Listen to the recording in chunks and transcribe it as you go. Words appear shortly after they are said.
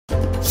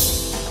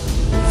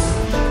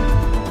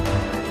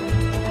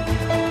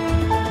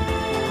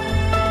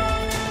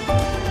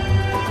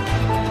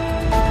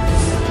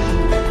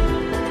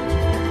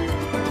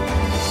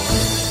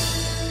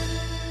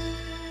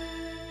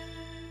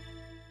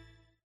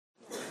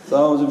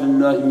أعوذ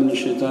بالله من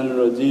الشيطان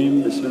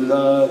الرجيم بسم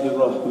الله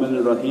الرحمن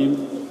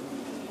الرحيم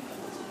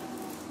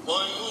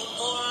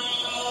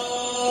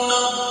ويطعمون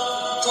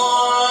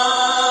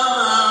الطعام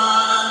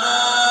على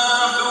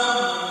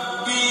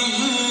حبه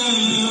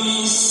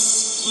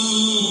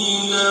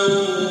مسكينا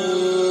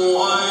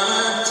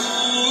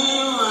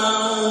ويتيما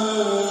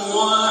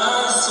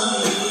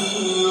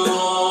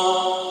وأسيرا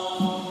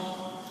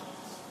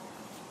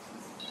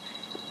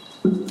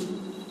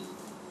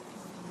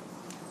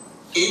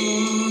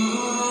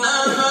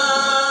إنما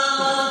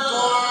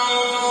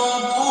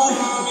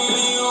نطعمكم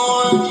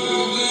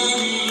لوجه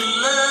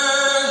الله لا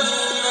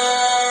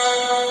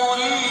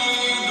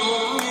نريد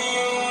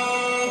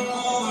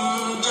منكم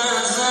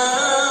جزاء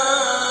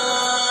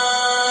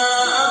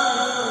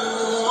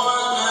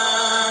ولا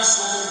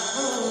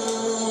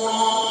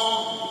شكورا.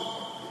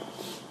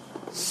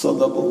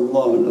 صدق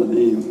الله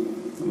العظيم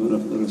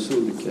ونفع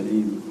الرسول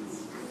الكريم.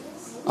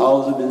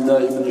 أعوذ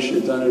بالله من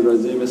الشيطان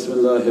الرجيم بسم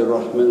الله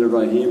الرحمن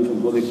الرحيم.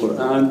 From Holy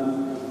Qur'an,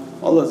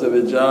 Allah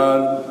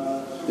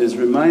is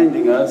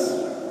reminding us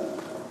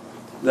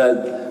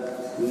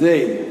that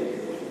the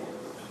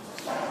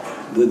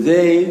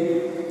they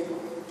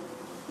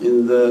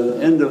in the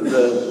end of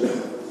the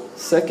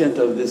second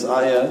of this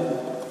ayah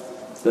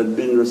that had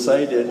been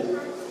recited,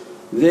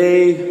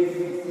 they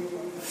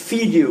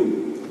feed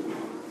you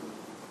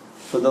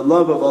for the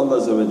love of Allah.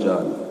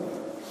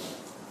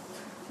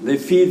 They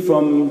feed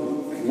from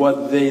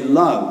what they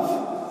love.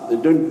 They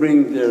don't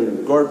bring their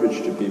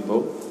garbage to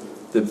people,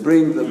 they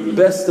bring the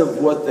best of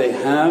what they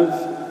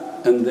have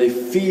and they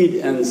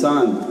feed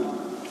insan.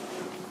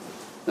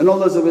 And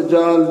Allah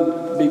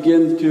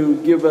begin to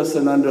give us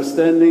an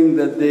understanding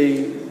that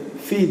they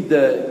feed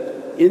the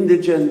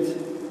indigent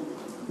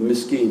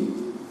miskeen,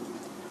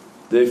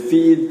 they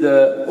feed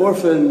the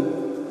orphan,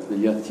 the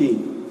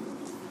yateen,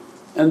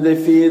 and they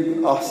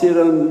feed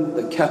asiran,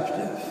 the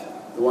captive,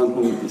 the one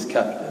who is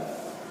captive.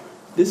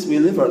 This we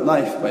live our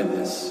life by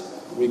this.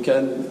 We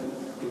can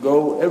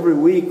go every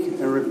week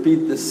and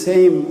repeat the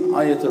same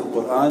ayatul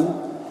Qur'an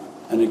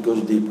and it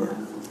goes deeper.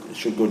 It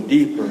should go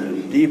deeper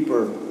and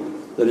deeper,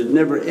 that it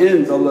never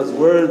ends. Allah's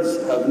words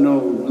have no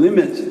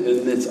limit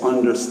in its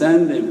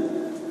understanding.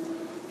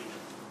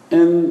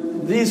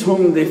 And these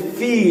whom they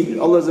feed,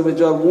 Allah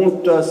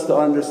wants us to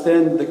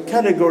understand the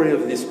category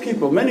of these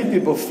people. Many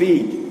people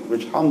feed,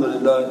 which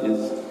alhamdulillah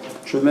is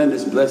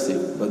tremendous blessing,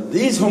 but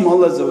these whom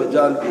Allah is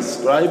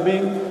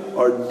describing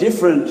are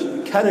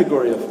different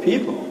category of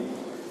people,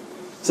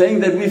 saying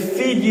that we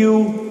feed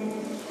you,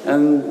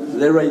 and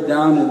they write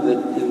down in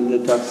the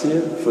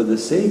tafsir, for the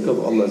sake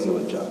of Allah.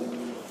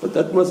 But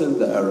that wasn't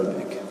the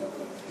Arabic.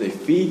 They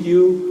feed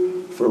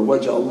you for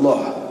wajh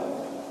Allah,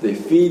 they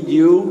feed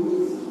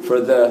you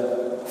for the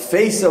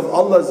face of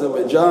Allah.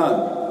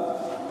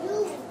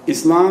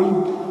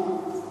 Islam,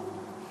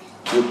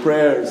 your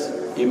prayers,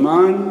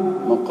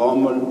 Iman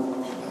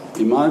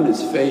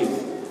is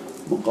faith,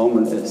 maqam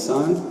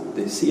al-ihsan,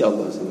 they see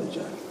Allah.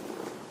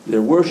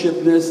 Their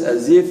worshipness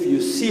as if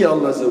you see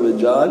Allah.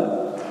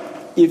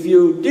 If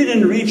you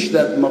didn't reach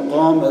that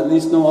maqam, at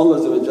least know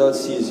Allah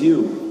sees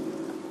you.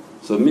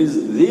 So means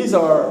these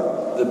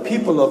are the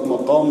people of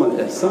maqam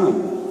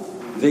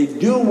al-ihsan. They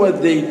do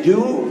what they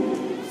do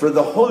for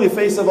the holy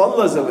face of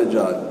Allah,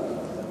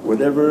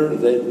 whatever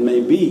that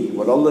may be.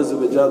 What Allah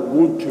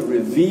want to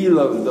reveal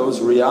of those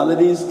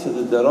realities to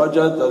the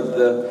darajat of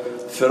the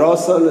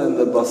firasal and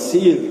the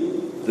basir,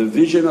 the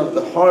vision of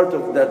the heart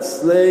of that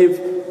slave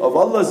of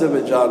Allah.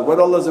 What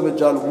Allah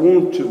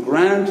want to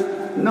grant,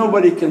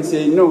 nobody can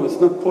say, no, it's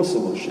not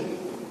possible, Shaykh.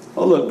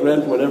 Allah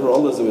grant whatever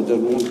Allah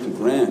wants to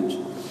grant.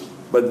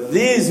 But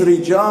these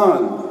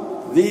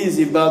rijal, these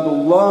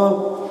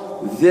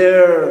ibadullah,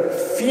 their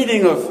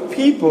feeding of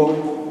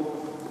people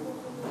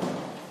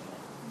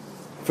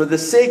for the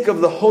sake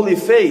of the holy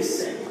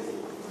face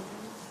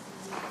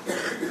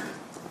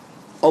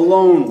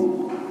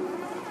alone,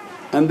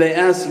 and they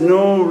ask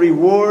no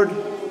reward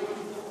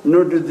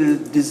nor do they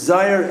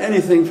desire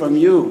anything from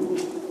you.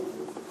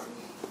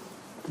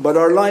 But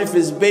our life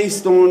is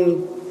based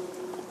on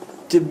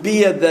to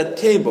be at that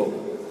table.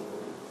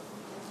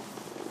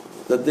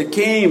 That they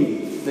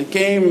came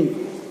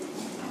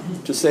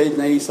to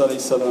Sayyidina Isa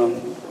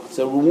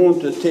said, we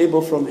want a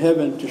table from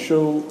heaven to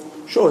show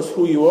us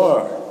who you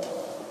are.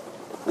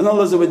 And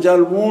Allah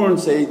warned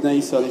Sayyidina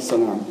Isa,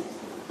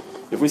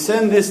 if we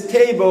send this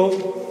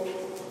table,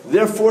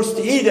 they're forced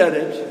to eat at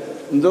it,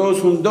 and those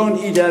who don't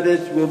eat at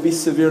it will be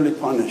severely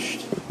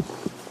punished.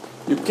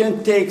 You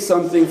can't take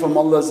something from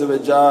Allah,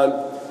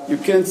 you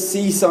can't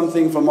see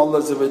something from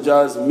Allah's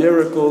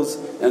miracles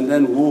and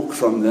then walk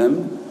from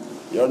them.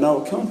 You are now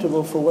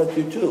accountable for what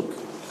you took.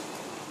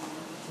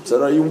 He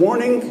said, are you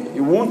warning?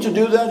 You want to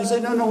do that? He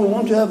said, no, we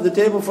want to have the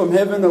table from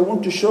heaven, I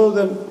want to show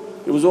them.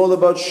 It was all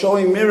about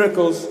showing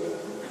miracles.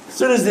 As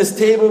soon as this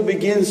table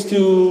begins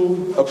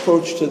to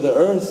approach to the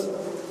earth,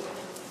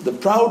 the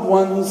proud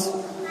ones,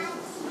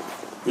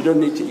 we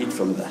don't need to eat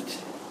from that.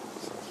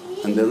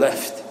 And they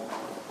left.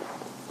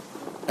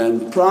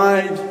 And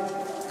pride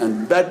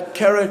and bad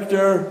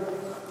character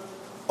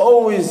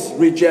always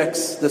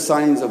rejects the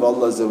signs of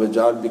Allah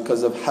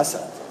because of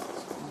hasad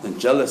and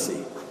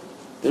jealousy.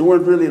 They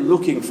weren't really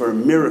looking for a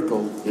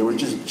miracle, they were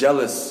just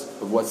jealous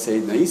of what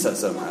Sayyidina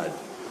Isa had.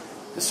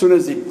 As soon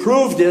as he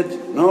proved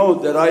it, no,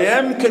 that I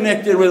am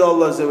connected with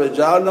Allah,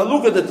 now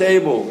look at the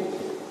table.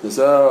 They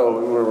said,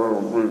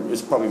 oh,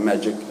 it's probably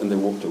magic, and they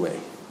walked away.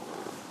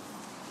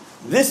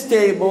 This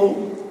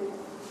table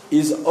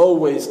is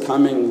always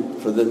coming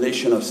for the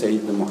nation of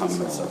Sayyidina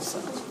Muhammad.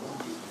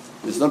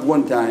 It's not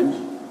one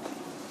time.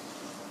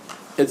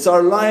 It's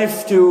our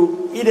life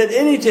to eat at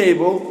any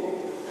table.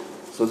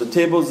 So the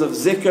tables of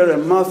zikr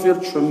and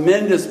mahfil,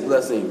 tremendous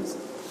blessings.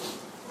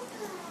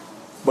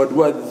 But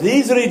what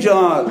these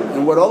rijal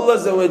and what Allah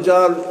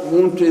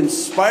want to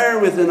inspire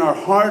within our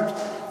heart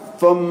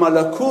from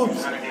malakut,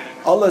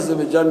 Allah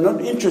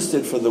not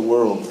interested for the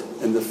world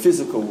and the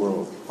physical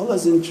world. Allah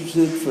is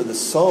interested for the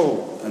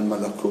soul and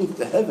malakut,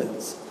 the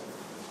heavens.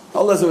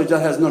 Allah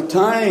has no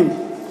time.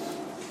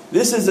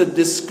 This is a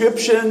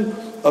description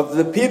of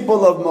the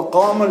people of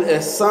maqam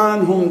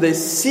al-ihsan whom they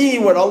see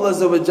what Allah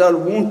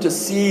want to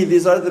see.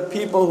 These are the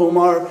people whom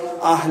are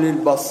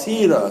ahlul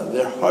basira,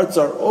 their hearts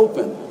are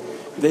open.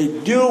 They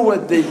do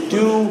what they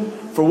do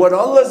for what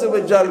Allah is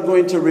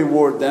going to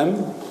reward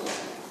them.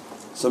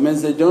 So it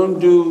means they don't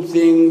do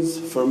things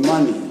for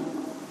money.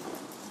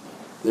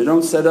 They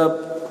don't set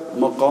up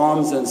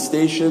maqams and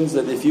stations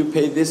that if you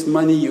pay this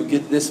money you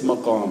get this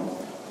maqam.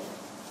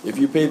 If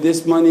you pay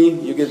this money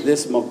you get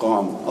this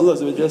maqam. Allah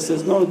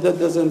says, no, that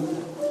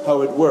doesn't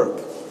how it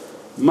work.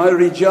 My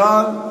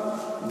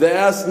rijal, they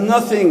ask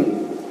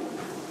nothing.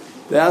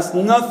 They ask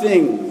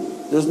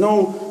nothing. There's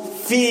no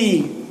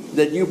fee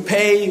that you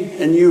pay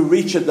and you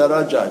reach a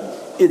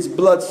darajat. It's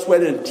blood,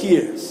 sweat and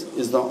tears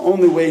is the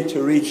only way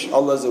to reach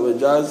Allah's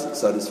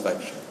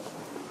satisfaction.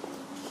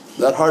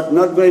 That heart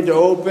not going to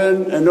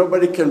open, and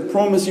nobody can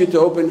promise you to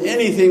open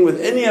anything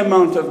with any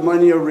amount of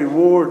money or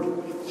reward.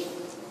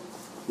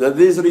 That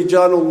these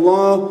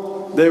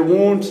rijalullah, they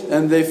won't,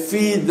 and they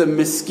feed the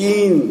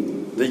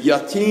miskeen, the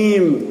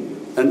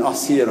yatim and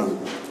asiran.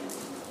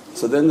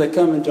 So then they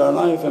come into our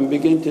life and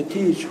begin to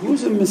teach,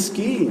 who's a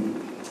miskeen?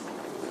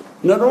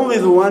 Not only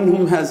the one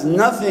whom has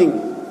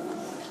nothing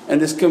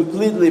and is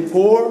completely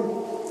poor,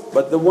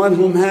 but the one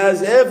whom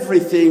has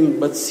everything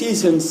but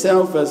sees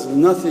himself as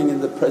nothing in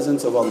the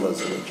presence of Allah.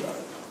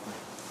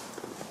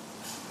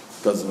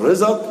 Because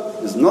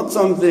rizq is not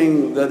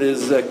something that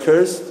is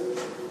cursed.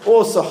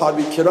 All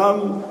Sahabi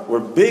Kiram were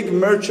big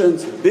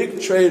merchants,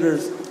 big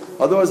traders,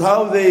 otherwise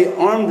how they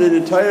armed an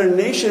entire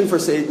nation for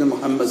Sayyidina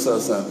Muhammad.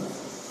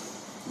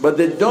 But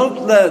they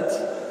don't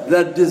let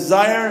that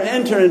desire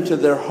enter into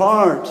their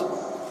heart.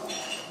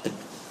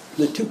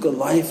 They took a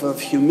life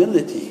of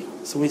humility.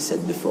 So we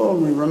said before,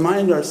 we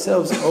remind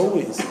ourselves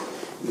always,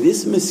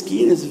 this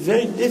miskeen is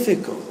very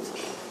difficult.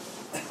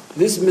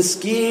 This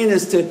miskeen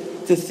is to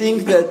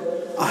think that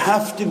I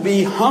have to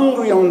be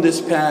hungry on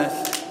this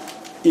path.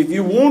 If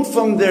you want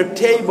from their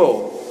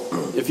table,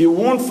 if you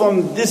want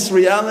from this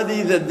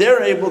reality that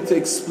they're able to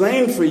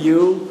explain for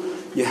you,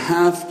 you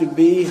have to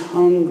be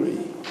hungry.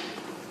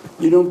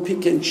 You don't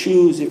pick and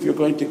choose if you're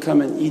going to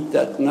come and eat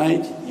that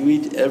night, you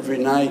eat every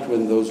night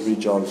when those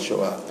rijals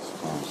show up.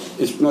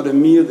 It's not a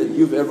meal that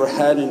you've ever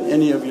had in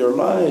any of your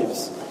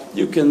lives.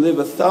 You can live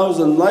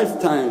 1,000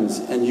 lifetimes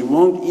and you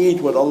won't eat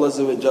what Allah is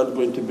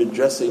going to be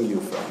dressing you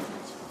from.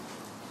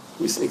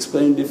 We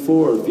explained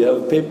before, if you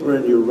have a paper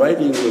and you're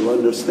writing you'll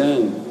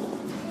understand.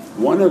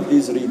 One of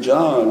these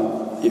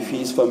rijal, if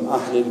he's from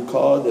Ahlul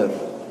Qadr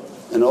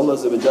and Allah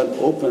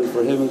opened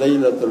for him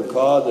Laylatul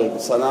Qadr,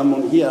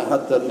 Salamun hiya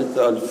hatta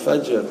mitla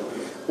al-fajr,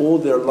 all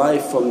their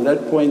life from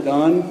that point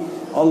on,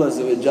 Allah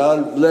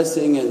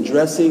blessing and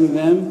dressing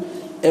them,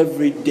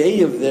 every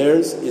day of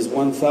theirs is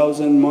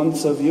 1,000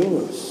 months of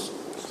yours.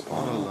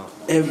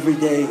 Every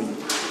day.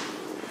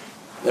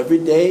 Every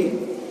day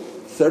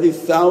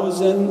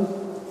 30,000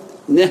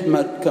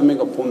 ni'mat coming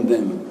upon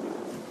them.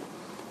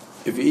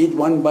 If you eat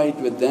one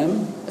bite with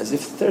them, as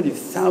if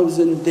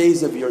 30,000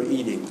 days of your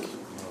eating.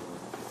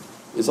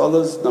 It's all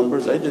those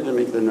numbers, I didn't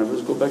make the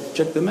numbers, go back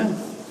check the math.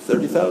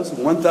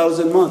 30,000,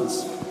 1,000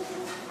 months.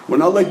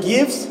 When Allah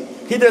gives,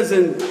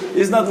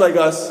 He's not like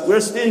us,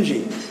 we're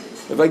stingy.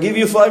 If I give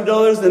you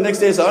 $5, the next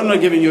day say, I'm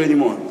not giving you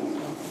anymore.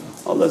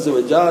 Allah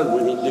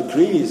when He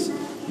decrees,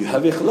 you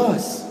have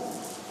ikhlas.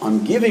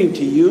 I'm giving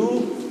to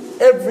you,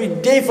 every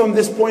day from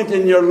this point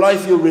in your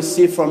life you'll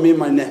receive from me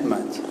my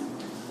ni'mat.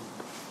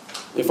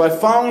 If I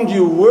found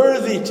you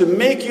worthy to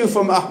make you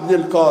from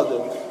Ahlul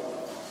Qadr,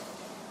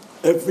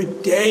 every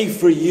day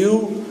for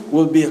you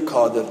will be a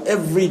qadr.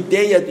 Every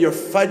day at your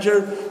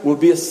fajr will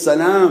be a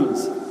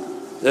salams.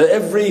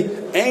 Every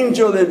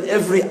angel and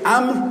every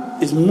amr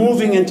is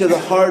moving into the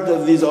heart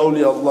of these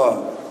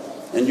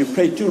awliyaullah. And you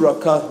pray 2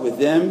 rakat with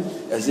them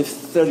as if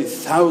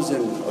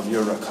 30,000 of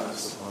your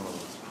rakats.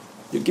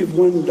 You give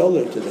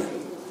 $1 to them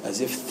as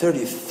if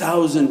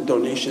 30,000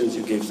 donations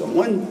you gave them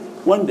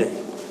one day.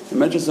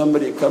 Imagine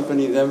somebody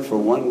accompany them for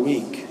 1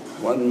 week,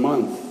 1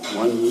 month,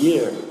 1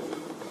 year,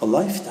 a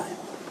lifetime.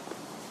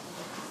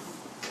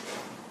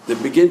 They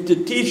begin to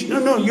teach,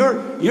 no,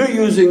 you're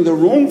using the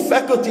wrong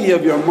faculty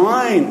of your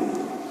mind.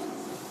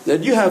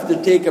 That you have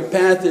to take a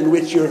path in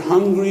which you're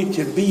hungry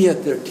to be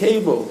at their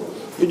table.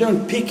 You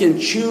don't pick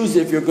and choose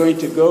if you're going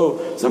to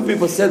go. Some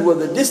people said, well,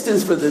 the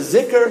distance for the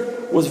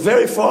zikr was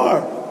very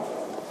far.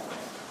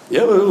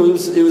 Yeah,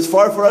 it was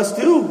far for us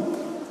too.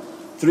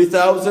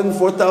 3,000,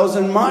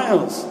 4,000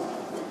 miles.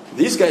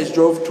 These guys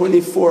drove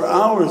 24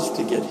 hours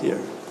to get here,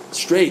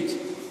 straight,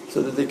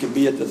 so that they could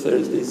be at the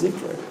Thursday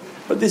zikr.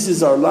 But this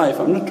is our life.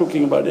 I'm not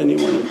talking about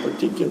anyone in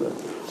particular.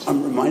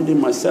 I'm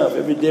reminding myself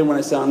every day when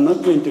I say, I'm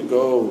not going to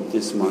go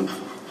this month,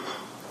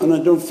 and I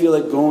don't feel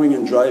like going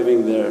and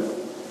driving there.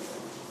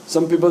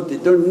 Some people, they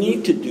don't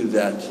need to do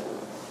that.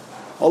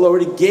 Allah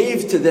already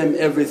gave to them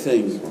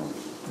everything.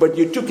 But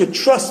you took a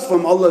trust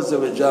from Allah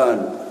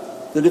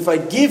that if I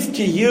give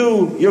to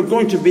you, you're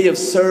going to be of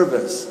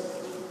service.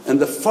 And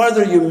the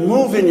farther you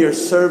move in your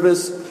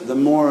service, the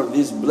more of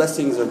these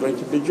blessings are going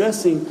to be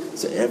addressing.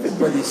 So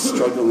everybody's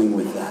struggling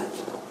with that.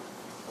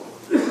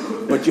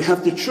 But you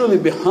have to truly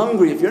be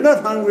hungry. If you're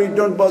not hungry,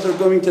 don't bother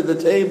going to the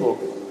table.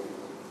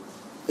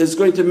 It's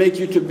going to make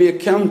you to be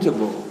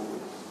accountable.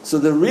 So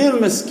the real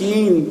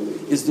miskeen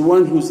is the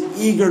one who's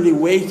eagerly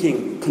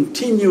waiting,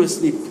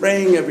 continuously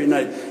praying every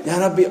night, Ya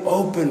Rabbi,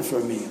 open for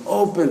me,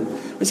 open.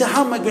 We say,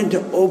 how am I going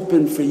to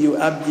open for you,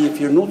 Abdi, if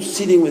you're not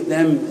sitting with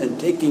them and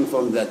taking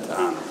from that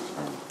time?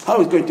 How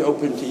is it going to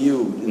open to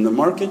you? In the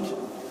market?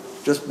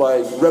 Just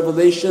by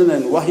revelation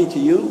and wahi to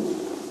you?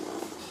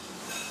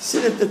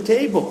 Sit at the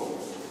table.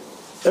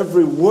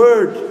 Every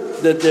word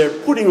that they're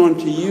putting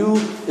onto you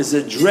is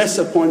a dress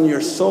upon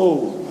your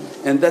soul.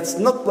 And that's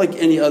not like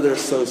any other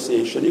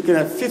association. You can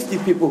have 50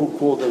 people who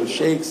call them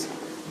shaykhs,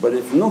 but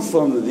if not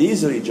from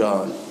these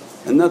rijal,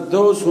 and not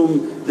those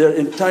whom their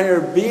entire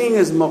being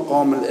is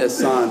maqam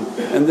al-ihsan,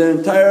 and their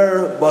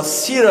entire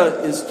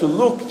basira is to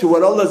look to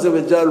what Allah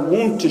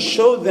wants to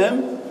show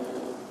them,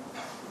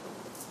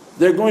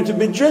 they're going to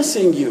be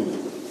dressing you.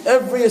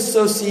 Every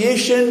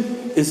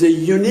association is a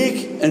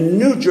unique and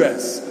new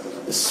dress.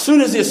 As soon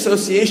as the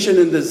association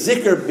and the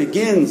zikr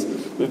begins,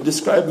 we've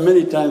described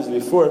many times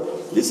before,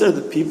 these are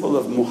the people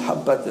of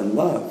muhabbat and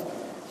love,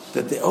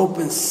 that they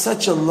open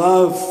such a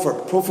love for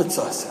Prophet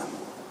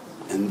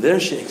and their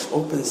shaykhs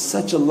open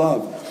such a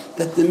love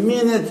that the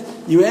minute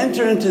you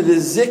enter into the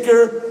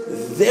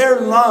zikr,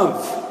 their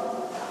love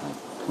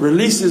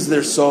releases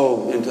their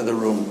soul into the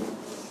room.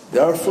 They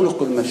are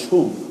fulukul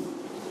mashhoom.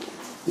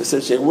 They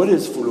said, Shaykh, what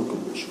is fulukul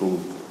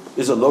mashhoom?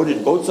 Is a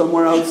loaded boat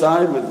somewhere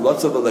outside with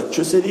lots of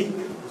electricity?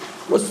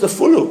 What's the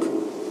fuluk?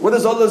 What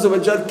does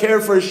Allah care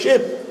for a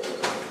ship?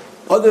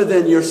 Other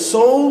than your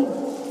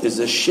soul is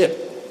a ship,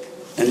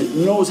 and it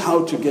knows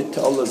how to get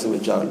to Allah,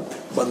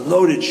 but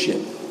loaded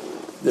ship.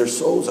 Their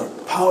souls are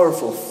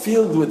powerful,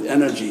 filled with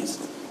energies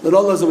that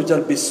Allah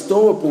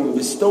bestow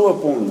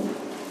upon.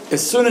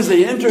 As soon as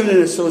they enter in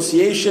an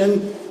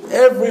association,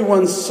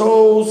 everyone's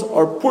souls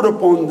are put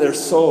upon their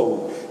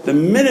soul. The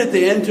minute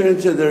they enter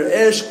into their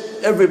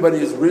ishq, everybody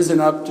is risen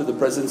up to the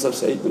presence of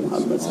Sayyidina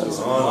Muhammad.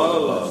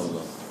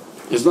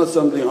 It's not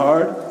something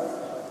hard.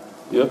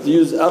 You have to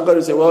use aql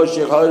and say, well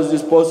Shaykh, how is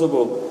this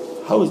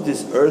possible? How is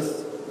this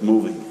earth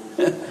moving?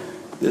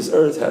 This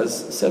earth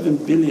has 7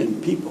 billion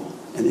people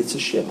and it's a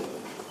ship.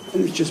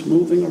 And it's just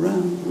moving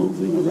around,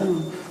 moving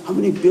around. How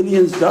many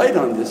billions died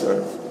on this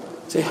earth?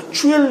 Say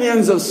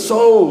trillions of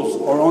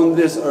souls are on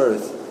this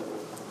earth.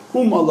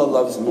 Whom Allah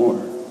loves more?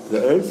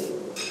 The earth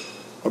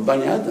or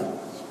Bani Adam?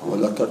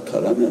 وَلَقَدْ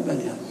كَرَمْنَا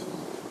بَنِي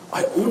آدَمَ.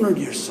 I honoured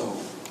your soul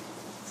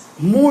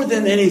more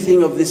than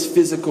anything of this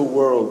physical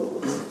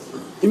world.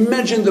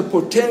 Imagine the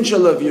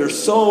potential of your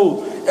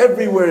soul.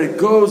 Everywhere it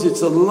goes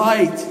it's a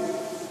light,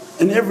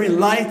 and every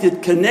light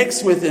it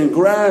connects with and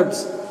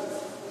grabs.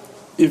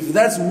 If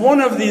that's one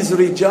of these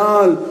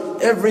rijal,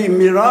 every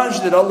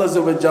miraj that Allah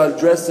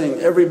dressing,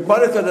 every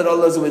barakah that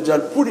Allah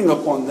putting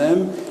upon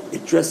them,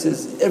 it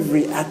dresses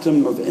every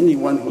atom of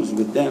anyone who's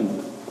with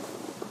them.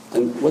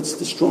 And what's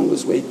the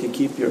strongest way to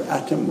keep your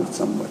atom with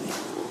somebody?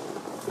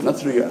 Not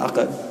through your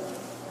aqad.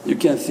 You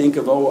can't think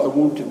of, oh I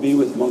want to be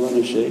with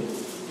Mawlana Shaykh.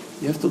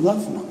 You have to love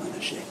Mawlana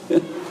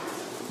Shaykh.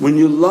 When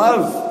you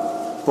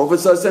love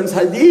Prophet's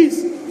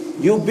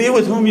hadith, you'll be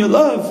with whom you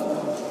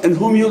love, and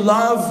whom you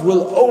love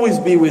will always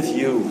be with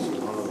you.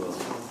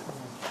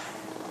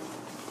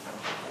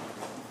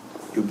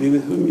 You'll be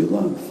with whom you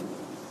love,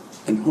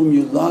 and whom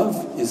you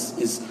love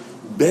is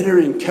better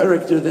in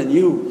character than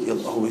you,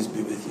 he'll always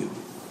be with you.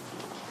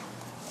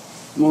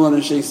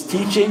 Mawlana Shaykh's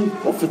teaching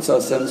Prophet's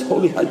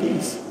holy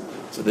hadith.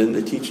 So then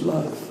they teach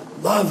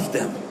love. Love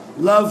them,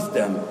 love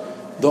them.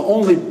 The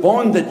only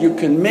bond that you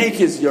can make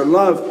is your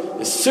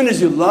love. As soon as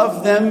you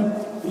love them,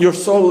 your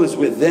soul is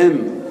with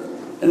them.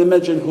 And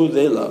imagine who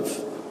they love.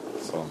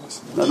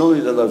 Not only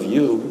they love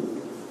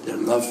you, their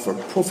love for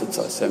Prophet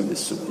is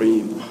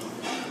supreme.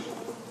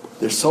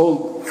 Their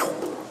soul,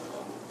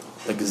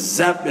 like a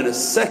zap in a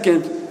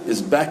second,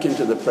 is back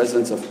into the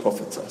presence of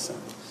Prophet.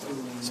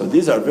 So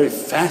these are very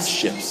fast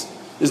ships.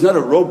 It's not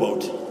a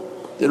rowboat.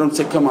 They don't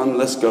say, come on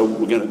let's go,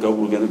 we're going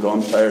to go,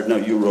 I'm tired, no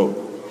you row.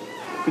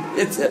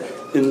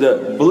 in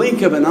the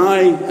blink of an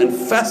eye and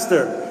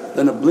faster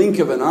than a blink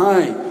of an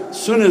eye.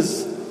 As soon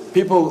as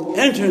people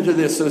enter into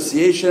the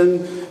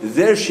association,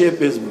 their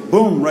ship is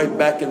boom right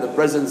back in the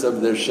presence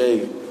of their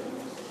shaykh.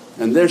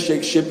 And their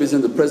shaykh's ship is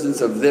in the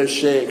presence of their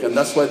shaykh, and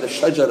that's why the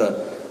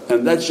shajara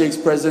and that shaykh's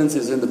presence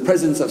is in the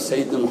presence of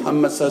Sayyidina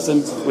Muhammad.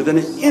 Within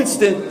an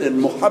instant in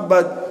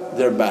muhabbat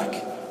they're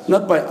back.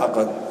 Not by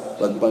aqad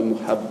but by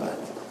muhabbat.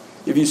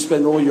 If you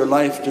spend all your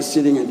life just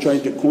sitting and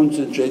trying to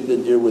concentrate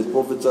that you're with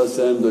Prophet,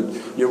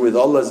 that you're with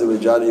Allah,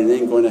 it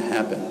ain't going to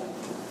happen.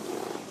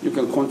 You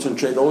can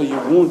concentrate all you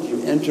want,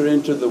 you enter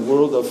into the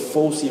world of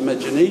false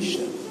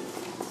imagination.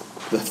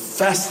 The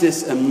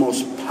fastest and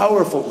most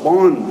powerful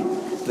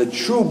bond, the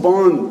true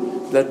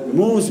bond that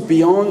moves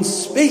beyond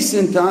space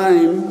and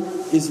time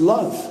is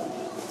love.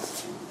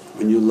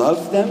 When you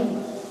love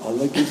them,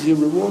 Allah gives you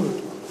reward.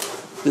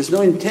 There's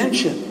no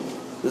intention,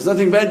 there's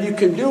nothing bad you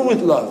can do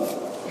with love.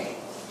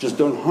 Just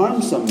don't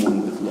harm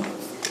someone with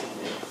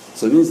love.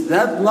 So it means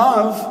that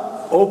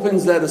love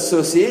opens that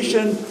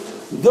association.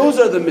 Those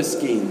are the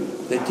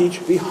miskeen. They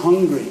teach, be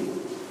hungry,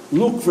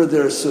 look for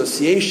their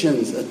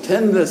associations,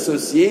 attend the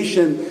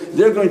association.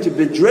 They're going to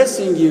be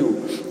dressing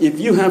you. If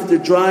you have to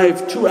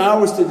drive 2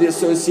 hours to the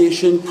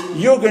association,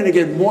 you're going to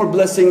get more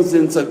blessings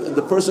than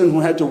the person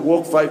who had to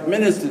walk 5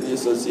 minutes to the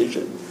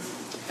association.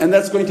 And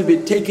that's going to be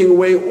taking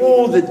away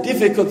all the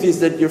difficulties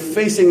that you're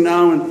facing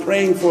now and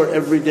praying for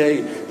every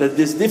day, that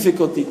this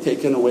difficulty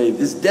taken away,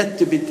 this debt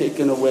to be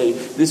taken away,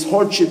 this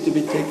hardship to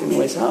be taken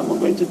away. So how am I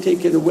going to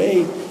take it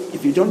away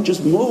if you don't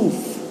just move?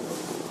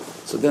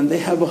 So then they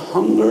have a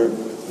hunger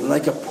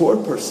like a poor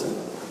person,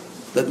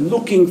 that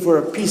looking for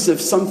a piece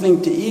of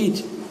something to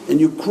eat,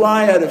 and you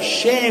cry out of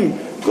shame.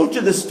 Go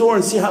to the store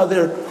and see how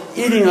they're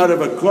eating out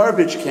of a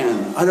garbage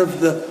can, out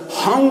of the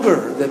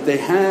hunger that they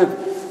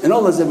have. And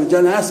Allah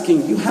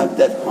asking, you have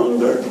that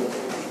hunger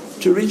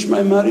to reach my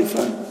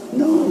marifah?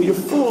 No, you're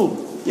full.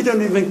 You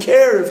don't even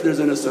care if there's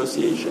an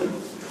association.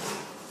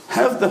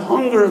 Have the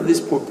hunger of these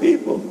poor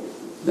people,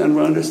 then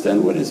we'll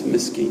understand what is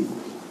miskeen.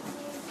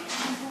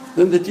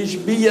 Then they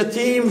teach, be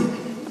yatim.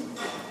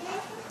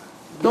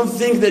 Don't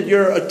think that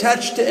you're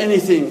attached to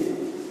anything.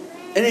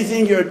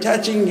 Anything you're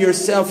attaching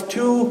yourself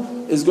to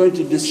is going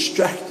to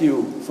distract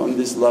you from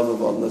this love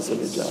of Allah.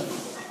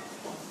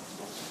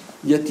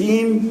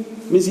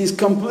 Yatim means he's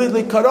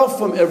completely cut off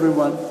from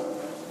everyone.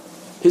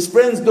 His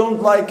friends don't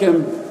like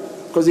him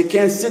because he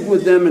can't sit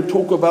with them and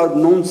talk about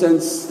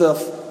nonsense stuff,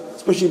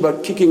 especially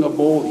about kicking a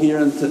ball here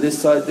and to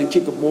this side, then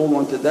kick a ball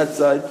onto that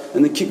side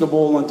and then kick a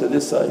ball onto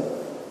this side,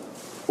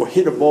 or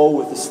hit a ball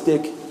with a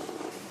stick.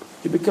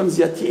 He becomes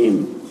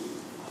yatim.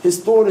 His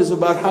thought is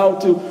about how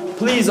to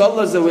please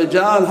Allah,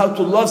 how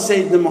to love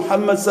Sayyidina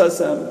Muhammad,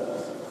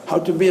 how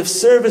to be of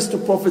service to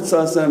Prophet.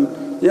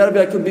 Ya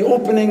Rabbi, I could be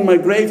opening my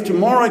grave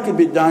tomorrow, I could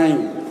be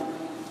dying.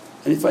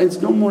 And he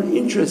finds no more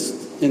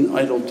interest in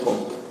idle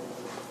talk,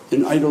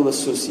 in idle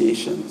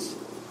associations.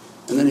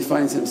 And then he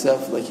finds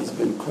himself like he's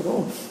been cut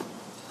off.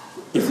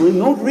 If we're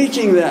not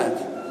reaching that,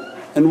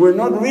 and we're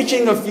not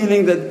reaching a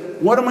feeling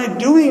that, what am I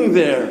doing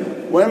there?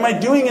 What am I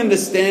doing in the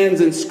stands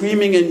and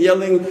screaming and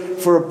yelling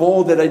for a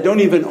ball that I don't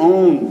even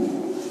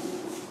own?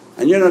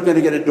 And you're not going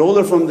to get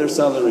 $1 from their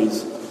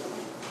salaries.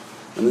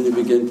 And then you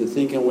begin to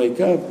think and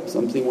wake up,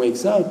 something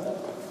wakes up.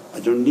 I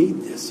don't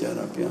need this, Ya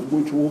Rabbi, I'm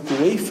going to walk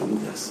away from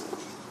this.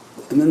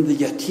 And then the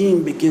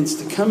yatim begins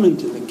to come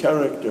into the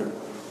character,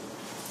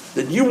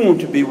 that you want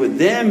to be with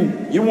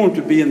them, you want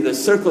to be in the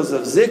circles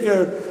of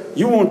zikr,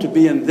 you want to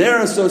be in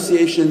their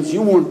associations,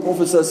 you want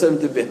Prophet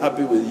to be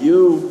happy with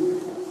you.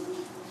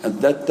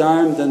 At that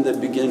time then they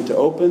begin to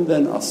open,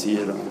 then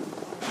asira.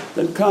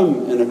 Then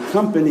come and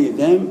accompany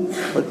them,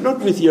 but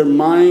not with your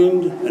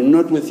mind and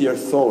not with your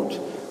thought.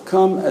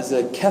 Come as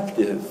a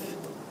captive,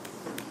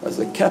 as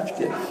a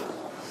captive.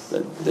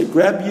 That they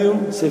grab you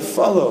and say,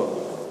 follow.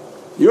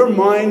 Your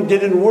mind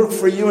didn't work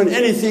for you in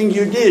anything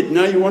you did,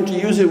 now you want to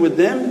use it with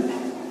them?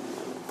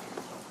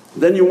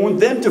 Then you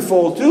want them to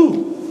fall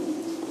too.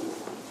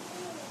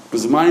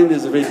 Because mind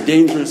is a very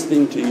dangerous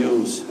thing to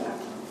use.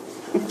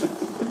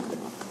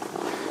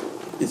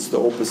 It's the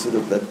opposite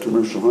of that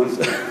commercial, huh?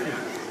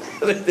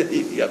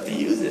 You have to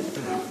use it.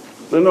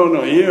 So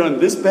no, here on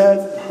this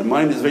path, the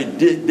mind is very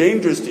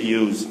dangerous to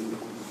use.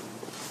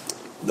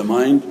 The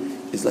mind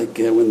is like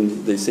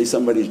when they say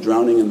somebody's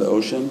drowning in the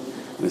ocean,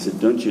 and they say,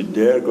 don't you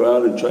dare go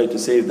out and try to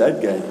save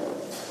that guy,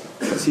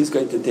 because he's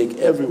going to take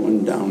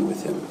everyone down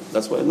with him.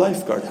 That's why a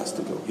lifeguard has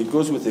to go. He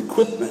goes with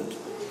equipment.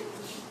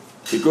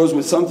 He goes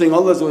with something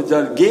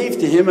Allah gave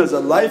to him as a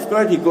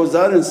lifeguard, he goes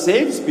out and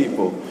saves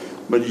people.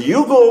 But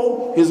you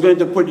go, he's going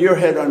to put your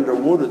head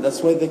underwater.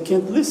 That's why they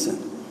can't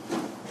listen.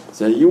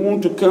 So you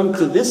want to come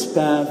to this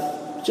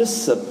path,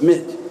 just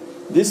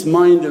submit. This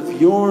mind of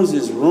yours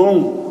is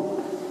wrong.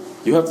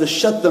 You have to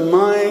shut the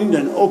mind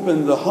and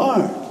open the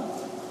heart.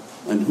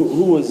 And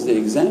who was the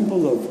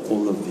example of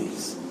all of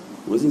these?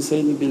 Wasn't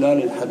Sayyidina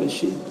Bilal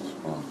al-Habashi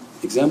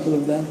example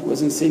of that?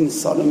 Wasn't Sayyidina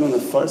Solomon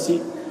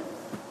al-Farsi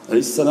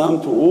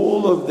Salam to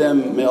all of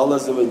them, may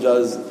Allah's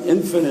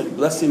infinite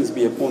blessings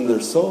be upon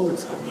their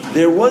souls.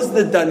 There was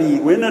the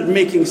Dalil, we're not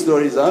making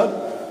stories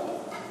up.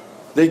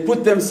 They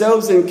put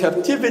themselves in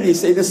captivity.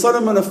 Sayyidina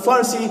Solomon of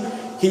Farsi,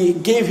 he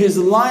gave his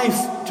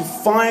life to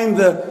find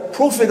the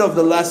Prophet of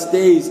the last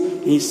days.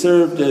 He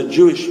served a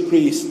Jewish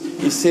priest,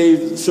 he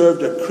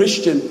served a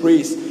Christian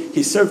priest,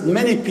 he served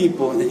many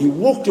people, and he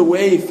walked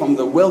away from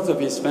the wealth of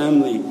his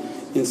family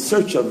in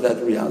search of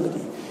that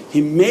reality.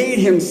 He made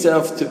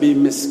himself to be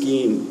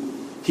miskeen.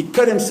 He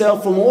cut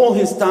himself from all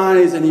his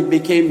ties and he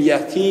became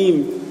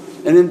yatim.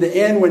 And in the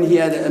end, when he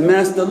had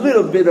amassed a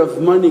little bit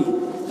of money,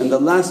 and the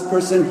last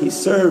person he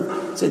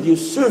served said, "You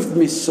served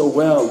me so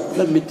well,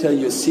 let me tell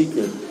you a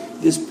secret.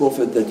 This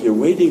Prophet that you're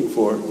waiting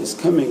for is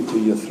coming to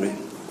Yathrib,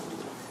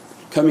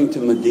 coming to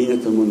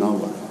Madinatul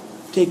Munawwarah.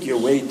 Take your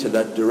way to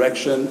that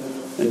direction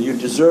and you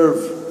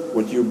deserve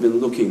what you've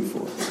been looking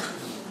for."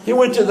 He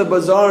went to the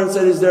bazaar and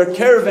said, "Is there a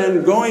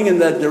caravan going in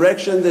that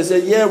direction?" They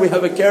said, "Yeah, we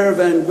have a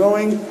caravan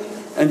going."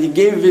 And he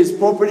gave his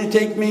property,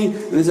 "Take me."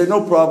 And they said,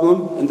 "No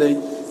problem." And they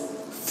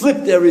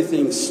flipped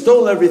everything,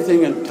 stole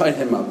everything and tied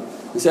him up.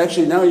 He said,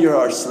 "Actually now you're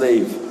our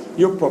slave.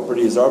 Your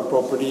property is our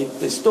property."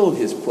 They stole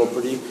his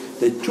property,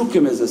 they took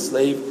him as a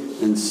slave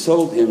and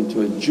sold him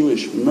to a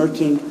Jewish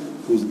merchant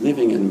who's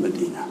living in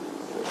Medina.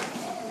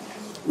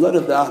 A lot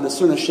of the Ahl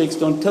Sunnah shaykhs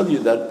don't tell you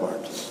that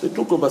part. They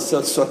talk about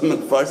Sayyid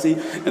Solomon Farsi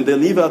and they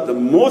leave out the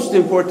most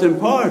important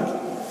part,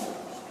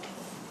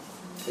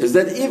 is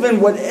that even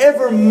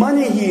whatever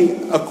money he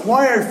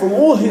acquired from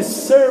all his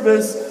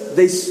service,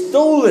 they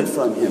stole it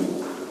from him.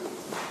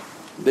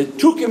 They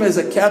took him as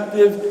a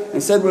captive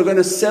and said, "We're going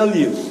to sell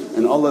you."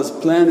 And Allah's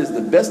plan is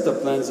the best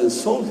of plans, and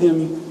sold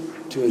him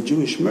to a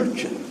Jewish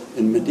merchant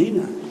in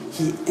Medina.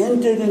 He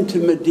entered into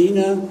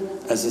Medina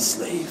as a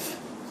slave,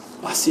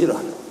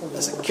 asiran,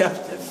 as a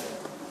captive.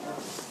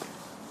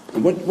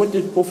 And what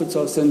did Prophet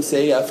ﷺ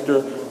say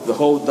after the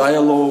whole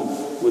dialogue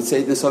with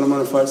Sayyidina Solomon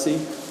al-Farsi?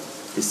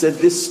 He said,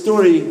 "This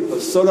story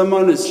of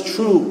Solomon is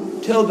true.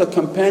 Tell the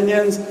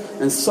companions,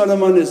 and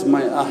Solomon is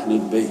my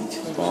Ahlul Bayt."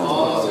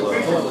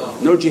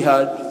 No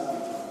jihad,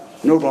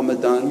 no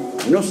Ramadan,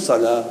 no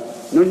salah,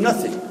 no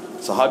nothing.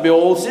 Sahabi are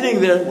all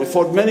sitting there, "We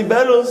fought many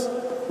battles,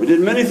 we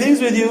did many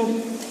things with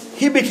you."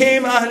 He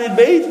became Ahlul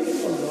Bayt.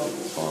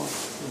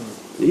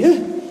 Yeah,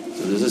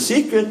 so there's a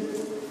secret.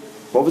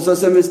 Prophet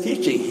ﷺ is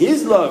teaching,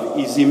 his love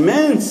is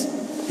immense.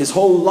 His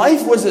whole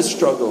life was a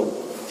struggle.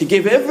 He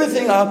gave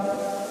everything up.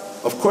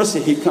 Of course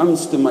he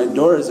comes to my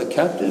door as a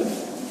captive,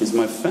 he's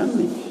my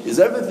family, he's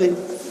everything.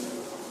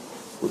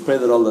 We pray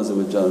that Allah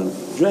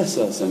dress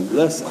us and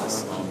bless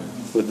us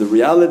with the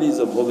realities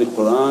of Holy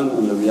Qur'an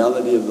and the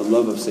reality of the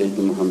love of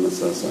Sayyidina Muhammad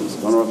sallallahu alaihi wasallam.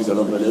 Subhana rabbika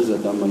rabbil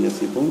izzati amma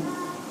yasifun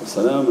wa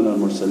salamun al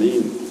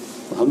mursaleen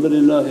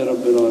walhamdulillahi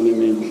rabbil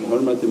alameen. Bi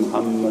hurmati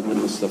Muhammad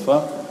al-Mustafa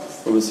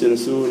wa bi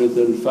Surat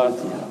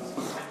al-Fatiha.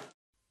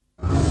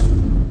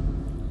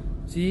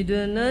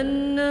 سيدنا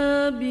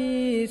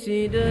النبي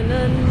سيدنا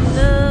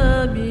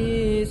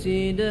النبي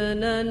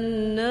سيدنا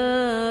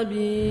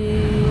النبي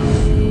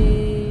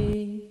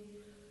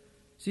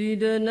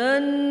سيدنا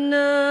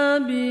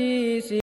النبي